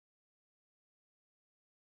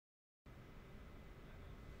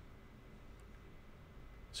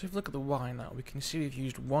So if we look at the wire now, we can see we've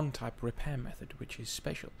used one type of repair method, which is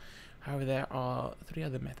spatial. However, there are 3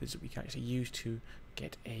 other methods that we can actually use to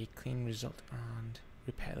get a clean result and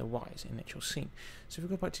repair the wires in the actual scene. So if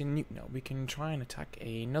we go back to Nuke now, we can try and attack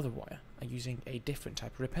another wire using a different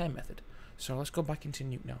type of repair method. So let's go back into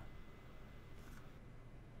Nuke now.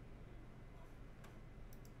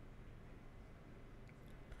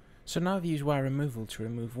 So now I've used wire removal to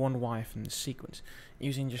remove one wire from the sequence,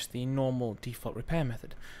 using just the normal default repair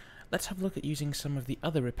method. Let's have a look at using some of the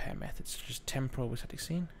other repair methods, such as Temporal Static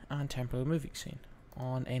Scene and Temporal Moving Scene,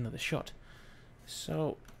 on another shot.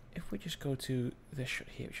 So if we just go to this shot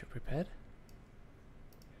here, which I've prepared,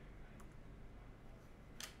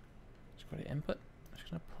 let's go to input. I'm just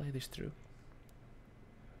going to play this through.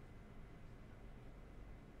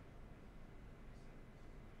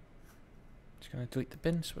 Going to delete the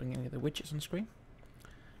bin so we can get the widgets on screen.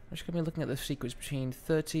 I'm just going to be looking at the sequence between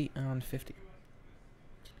 30 and 50.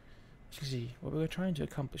 As you can see, what we're trying to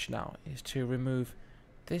accomplish now is to remove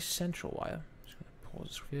this central wire. I'm just going to pause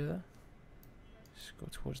this review there. Just go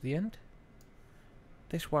towards the end.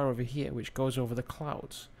 This wire over here, which goes over the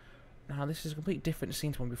clouds. Now this is a completely different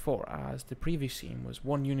scene to one before, as the previous scene was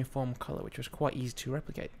one uniform colour, which was quite easy to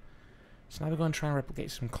replicate. So now we're going to try and replicate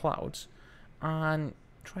some clouds and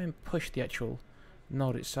try and push the actual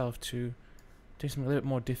node itself to do something a little bit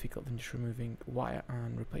more difficult than just removing wire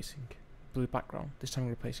and replacing blue background. This time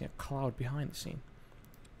we're replacing a cloud behind the scene.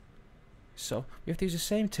 So we have to use the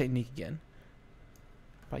same technique again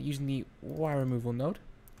by using the wire removal node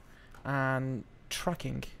and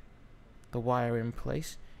tracking the wire in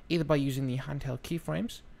place, either by using the handheld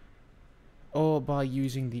keyframes or by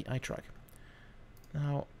using the eye track.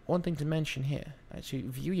 Now, one thing to mention here, to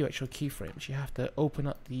view your actual keyframes, you have to open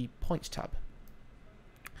up the points tab,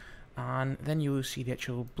 and then you will see the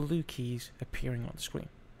actual blue keys appearing on the screen.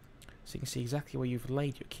 So you can see exactly where you've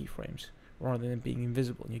laid your keyframes, rather than being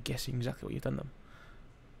invisible and you're guessing exactly what you've done them.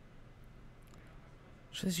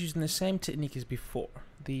 So this is using the same technique as before.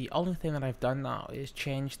 The only thing that I've done now is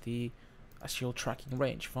change the actual tracking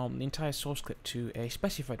range from the entire source clip to a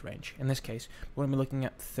specified range. In this case, we're going to be looking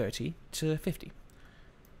at 30 to 50.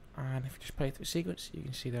 And if you just play through the sequence, you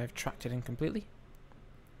can see that I've tracked it in completely.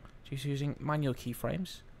 Just using manual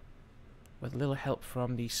keyframes with a little help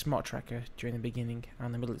from the smart tracker during the beginning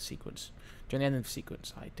and the middle of the sequence. During the end of the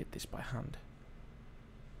sequence, I did this by hand.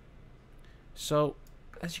 So,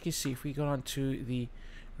 as you can see, if we go on to the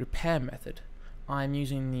repair method, I'm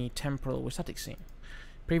using the temporal static scene.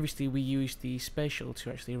 Previously, we used the spatial to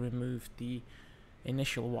actually remove the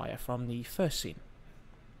initial wire from the first scene.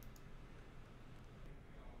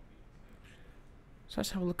 So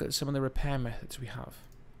let's have a look at some of the repair methods we have.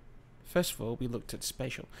 First of all, we looked at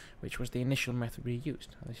spatial, which was the initial method we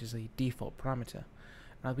used. This is the default parameter.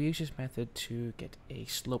 Now we use this method to get a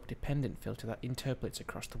slope-dependent filter that interpolates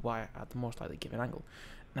across the wire at the most likely given angle.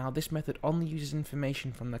 Now this method only uses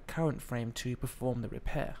information from the current frame to perform the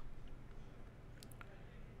repair.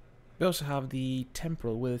 We also have the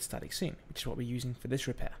temporal with static scene, which is what we're using for this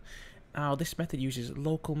repair. Now this method uses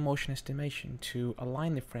local motion estimation to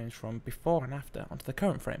align the frames from before and after onto the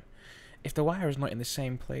current frame. If the wire is not in the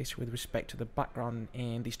same place with respect to the background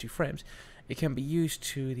in these two frames, it can be used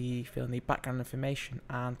to fill in the background information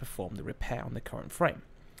and perform the repair on the current frame.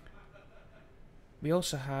 We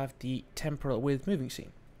also have the temporal with moving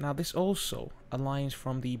scene. Now this also aligns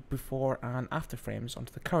from the before and after frames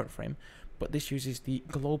onto the current frame, but this uses the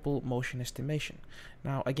global motion estimation.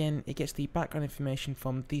 Now again, it gets the background information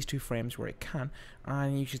from these two frames where it can,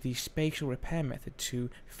 and uses the spatial repair method to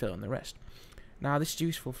fill in the rest. Now this is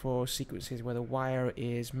useful for sequences where the wire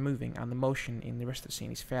is moving and the motion in the rest of the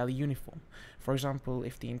scene is fairly uniform. For example,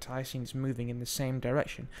 if the entire scene is moving in the same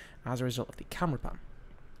direction as a result of the camera pan.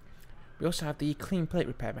 We also have the clean plate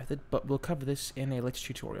repair method, but we'll cover this in a later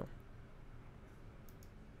tutorial.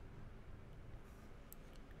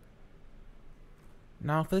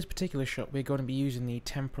 Now for this particular shot, we're going to be using the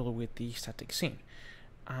temporal with the static scene.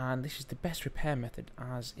 And this is the best repair method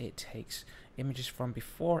as it takes images from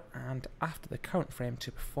before and after the current frame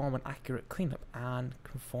to perform an accurate cleanup and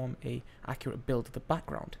perform an accurate build of the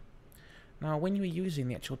background. Now when you are using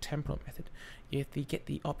the actual temporal method, you have to get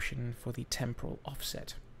the option for the temporal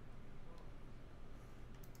offset.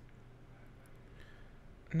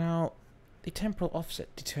 Now the temporal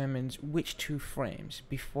offset determines which two frames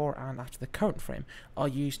before and after the current frame are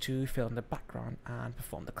used to fill in the background and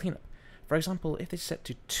perform the cleanup. For example, if it's set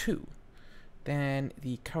to 2, then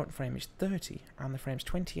the current frame is 30 and the frames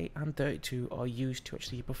 28 and 32 are used to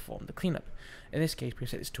actually perform the cleanup. In this case, we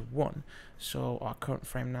set this to 1, so our current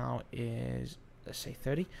frame now is, let's say,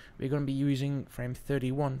 30. We're going to be using frame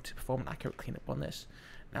 31 to perform an accurate cleanup on this.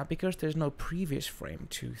 Now, because there's no previous frame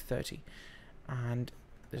to 30, and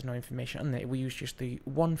there's no information on there, we use just the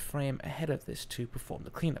one frame ahead of this to perform the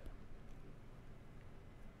cleanup.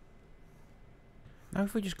 Now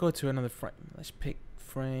if we just go to another frame, let's pick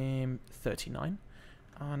frame 39,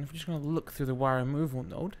 and if we're just going to look through the wire removal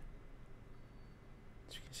node,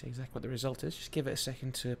 so you can see exactly what the result is. Just give it a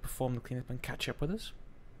second to perform the cleanup and catch up with us.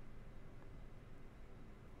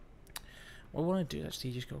 What we want to do is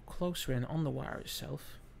actually just go closer in on the wire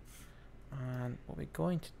itself, and what we're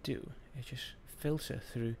going to do is just filter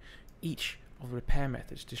through each of the repair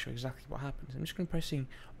methods to show exactly what happens. I'm just going to pressing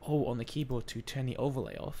O on the keyboard to turn the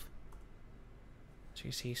overlay off. So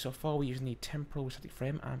you see, so far we're using the temporal static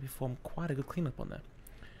frame and perform quite a good cleanup on there.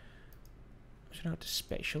 I'm just going to go to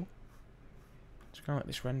spatial. Just going to let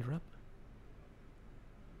this render up.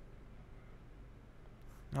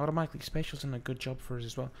 Now automatically spatial's done a good job for us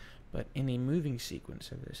as well, but in the moving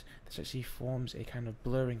sequence of this actually forms a kind of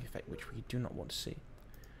blurring effect which we do not want to see.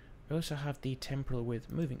 We also have the temporal with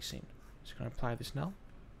moving scene. Just going to apply this now.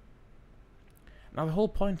 Now the whole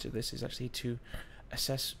point of this is actually to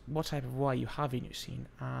assess what type of wire you have in your scene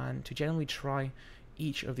and to generally try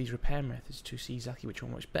each of these repair methods to see exactly which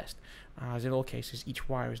one works best, as in all cases each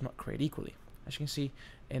wire is not created equally. As you can see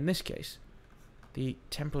in this case, the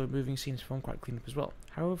temporal moving scene is formed quite clean up as well.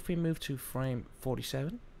 However, if we move to frame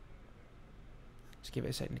 47, let's give it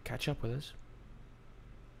a second to catch up with us.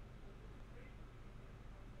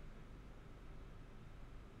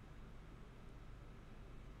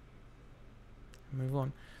 Move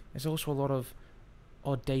on. There's also a lot of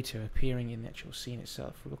odd data appearing in the actual scene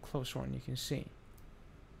itself. If we look closer on, you can see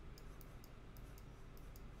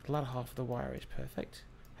the latter half of the wire is perfect.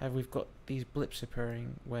 However, we've got these blips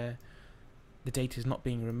appearing where the data is not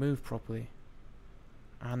being removed properly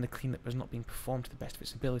and the cleanup is not being performed to the best of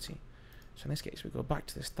its ability. So in this case, we go back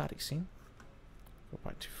to the static scene, go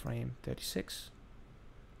back to frame 36,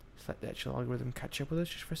 let's let the actual algorithm catch up with us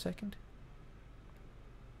just for a second.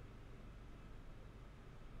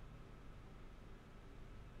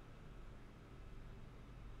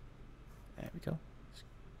 There we go.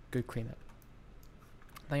 Good cleanup.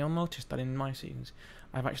 Now you'll notice that in my settings,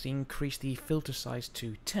 I've actually increased the filter size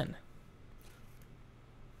to 10.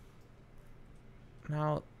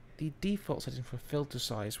 Now, the default setting for filter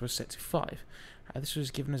size was set to 5. This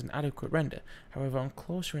was given as an adequate render. However, on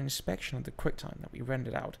closer inspection of the QuickTime that we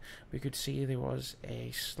rendered out, we could see there was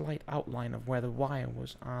a slight outline of where the wire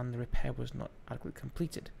was and the repair was not adequately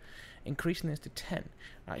completed. Increasing this to 10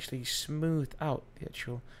 actually smoothed out the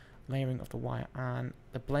actual layering of the wire, and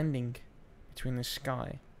the blending between the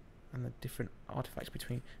sky and the different artifacts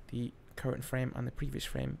between the current frame and the previous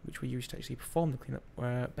frame, which we used to actually perform the cleanup,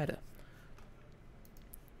 were better.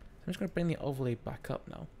 So I'm just going to bring the overlay back up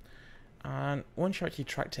now, and once you actually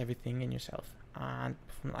tracked everything in yourself and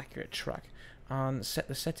perform an accurate track and set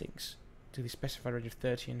the settings to the specified range of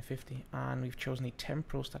 30 and 50, and we've chosen the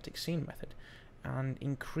temporal static scene method and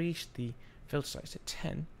increased the filter size to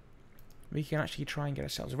 10, we can actually try and get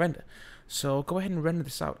ourselves a render. So go ahead and render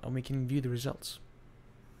this out and we can view the results.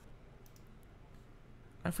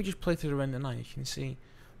 If we just play through the render now, you can see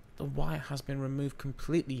the wire has been removed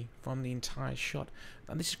completely from the entire shot,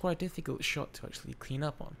 and this is quite a difficult shot to actually clean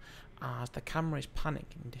up on, as the camera is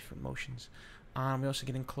panicking in different motions, and we're also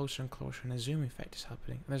getting closer and closer and a zoom effect is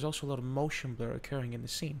happening, and there's also a lot of motion blur occurring in the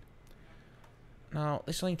scene. Now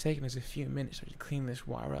this only taken us a few minutes to clean this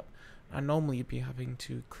wire up, and normally you'd be having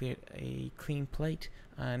to clear a clean plate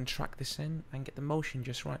and track this in and get the motion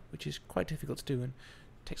just right, which is quite difficult to do and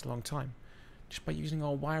takes a long time. Just by using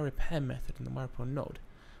our wire repair method in the WirePro node,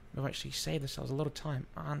 we've actually saved ourselves a lot of time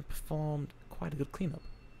and performed quite a good cleanup.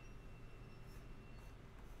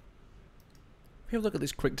 If we have a look at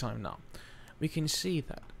this QuickTime now, we can see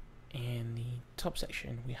that in the top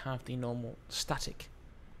section we have the normal static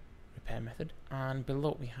repair method, and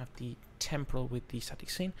below we have the temporal with the static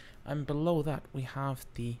scene, and below that we have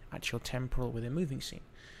the actual temporal with a moving scene.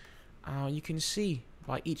 You can see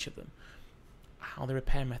by each of them how the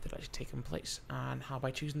repair method has taken place, and how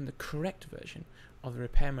by choosing the correct version of the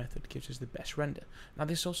repair method gives us the best render. Now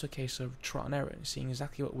this is also a case of trial and error and seeing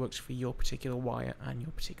exactly what works for your particular wire and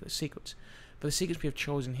your particular sequence. For the sequence we have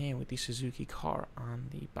chosen here with the Suzuki car and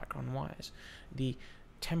the background wires, the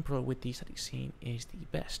temporal with the static scene is the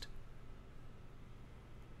best.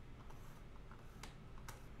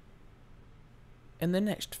 In the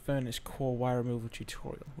next FurnaceCore wire removal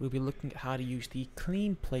tutorial, we'll be looking at how to use the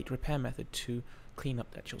clean plate repair method to clean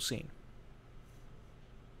up the actual scene.